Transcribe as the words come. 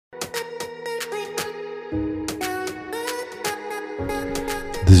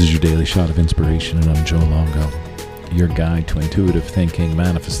This is your daily shot of inspiration, and I'm Joe Longo, your guide to intuitive thinking,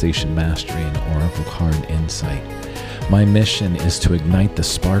 manifestation mastery, and oracle card insight. My mission is to ignite the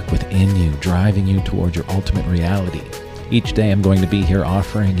spark within you, driving you toward your ultimate reality. Each day I'm going to be here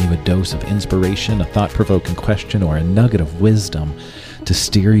offering you a dose of inspiration, a thought-provoking question, or a nugget of wisdom to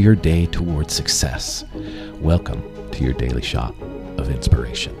steer your day toward success. Welcome to your daily shot of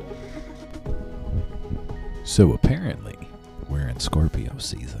inspiration. So apparently, we're in Scorpio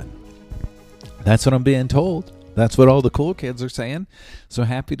season. That's what I'm being told. That's what all the cool kids are saying. So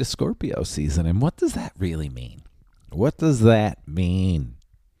happy to Scorpio season. And what does that really mean? What does that mean?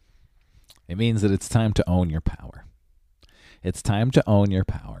 It means that it's time to own your power. It's time to own your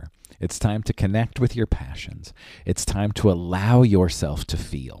power. It's time to connect with your passions. It's time to allow yourself to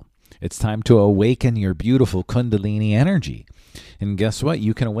feel. It's time to awaken your beautiful Kundalini energy. And guess what?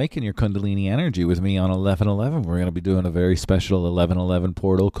 You can awaken your Kundalini energy with me on 11/11. We're going to be doing a very special 11/11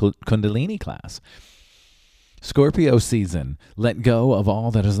 portal Kundalini class. Scorpio season. Let go of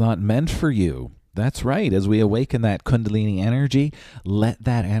all that is not meant for you. That's right. As we awaken that Kundalini energy, let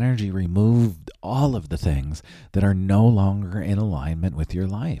that energy remove all of the things that are no longer in alignment with your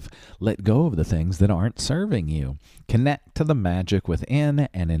life. Let go of the things that aren't serving you. Connect to the magic within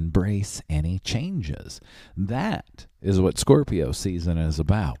and embrace any changes. That is what Scorpio season is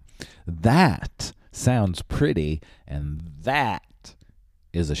about. That sounds pretty, and that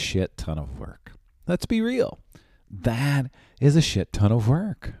is a shit ton of work. Let's be real. That is a shit ton of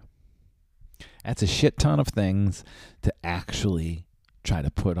work. That's a shit ton of things to actually try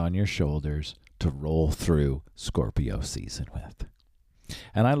to put on your shoulders to roll through Scorpio season with.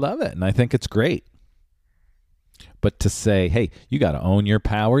 And I love it, and I think it's great. But to say, hey, you got to own your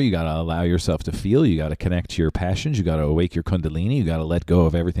power, you got to allow yourself to feel, you got to connect to your passions, you got to awake your Kundalini, you got to let go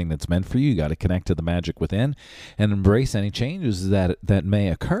of everything that's meant for you, you got to connect to the magic within and embrace any changes that may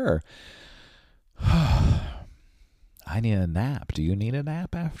occur. I need a nap. Do you need a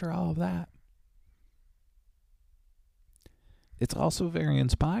nap after all of that? It's also very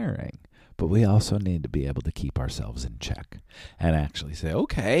inspiring, but we also need to be able to keep ourselves in check and actually say,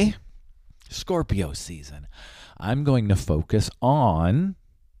 okay, Scorpio season, I'm going to focus on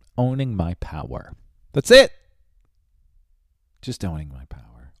owning my power. That's it. Just owning my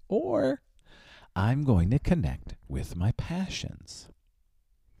power. Or I'm going to connect with my passions.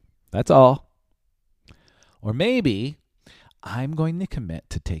 That's all. Or maybe I'm going to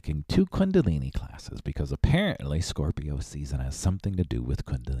commit to taking 2 Kundalini classes because apparently Scorpio season has something to do with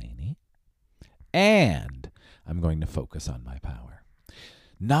Kundalini. And I'm going to focus on my power.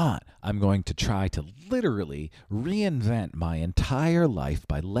 Not I'm going to try to literally reinvent my entire life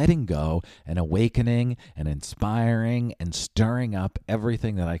by letting go and awakening and inspiring and stirring up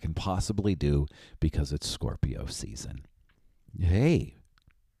everything that I can possibly do because it's Scorpio season. Hey,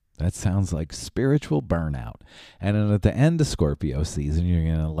 that sounds like spiritual burnout. And then at the end of Scorpio season, you're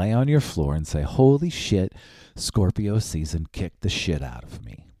going to lay on your floor and say, holy shit, Scorpio season kicked the shit out of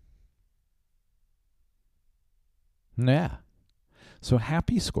me. Yeah. So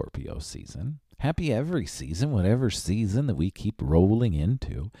happy Scorpio season. Happy every season, whatever season that we keep rolling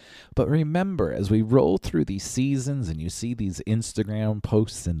into. But remember, as we roll through these seasons and you see these Instagram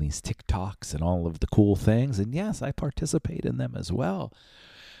posts and these TikToks and all of the cool things, and yes, I participate in them as well.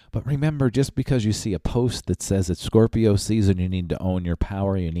 But remember, just because you see a post that says it's Scorpio season, you need to own your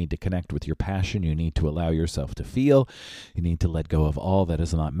power, you need to connect with your passion, you need to allow yourself to feel, you need to let go of all that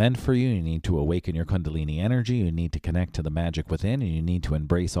is not meant for you, you need to awaken your Kundalini energy, you need to connect to the magic within, and you need to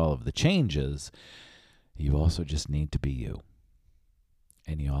embrace all of the changes. You also just need to be you.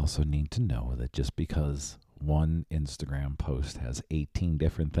 And you also need to know that just because one Instagram post has 18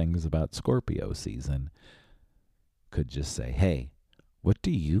 different things about Scorpio season, could just say, hey, what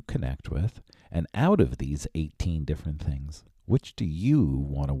do you connect with? And out of these 18 different things, which do you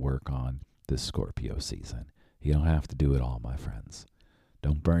want to work on this Scorpio season? You don't have to do it all, my friends.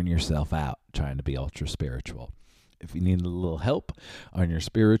 Don't burn yourself out trying to be ultra spiritual. If you need a little help on your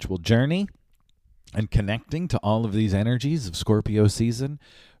spiritual journey and connecting to all of these energies of Scorpio season,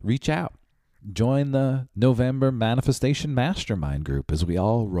 reach out. Join the November Manifestation Mastermind group as we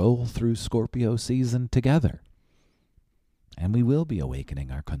all roll through Scorpio season together. And we will be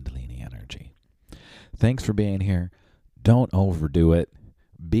awakening our Kundalini energy. Thanks for being here. Don't overdo it.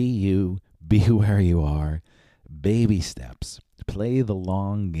 Be you. Be where you are. Baby steps. Play the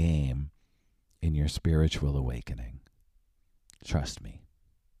long game in your spiritual awakening. Trust me.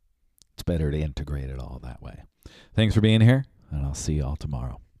 It's better to integrate it all that way. Thanks for being here, and I'll see you all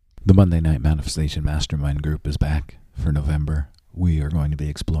tomorrow. The Monday Night Manifestation Mastermind group is back for November. We are going to be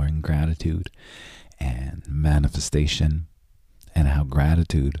exploring gratitude and manifestation and how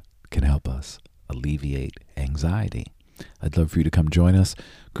gratitude can help us alleviate anxiety. I'd love for you to come join us.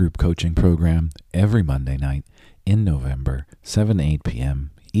 Group coaching program every Monday night in November, 7 to 8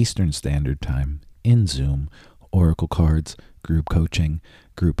 p.m. Eastern Standard Time in Zoom. Oracle cards, group coaching,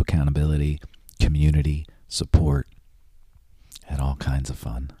 group accountability, community support, and all kinds of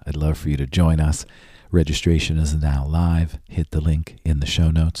fun. I'd love for you to join us. Registration is now live. Hit the link in the show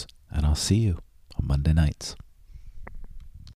notes, and I'll see you on Monday nights.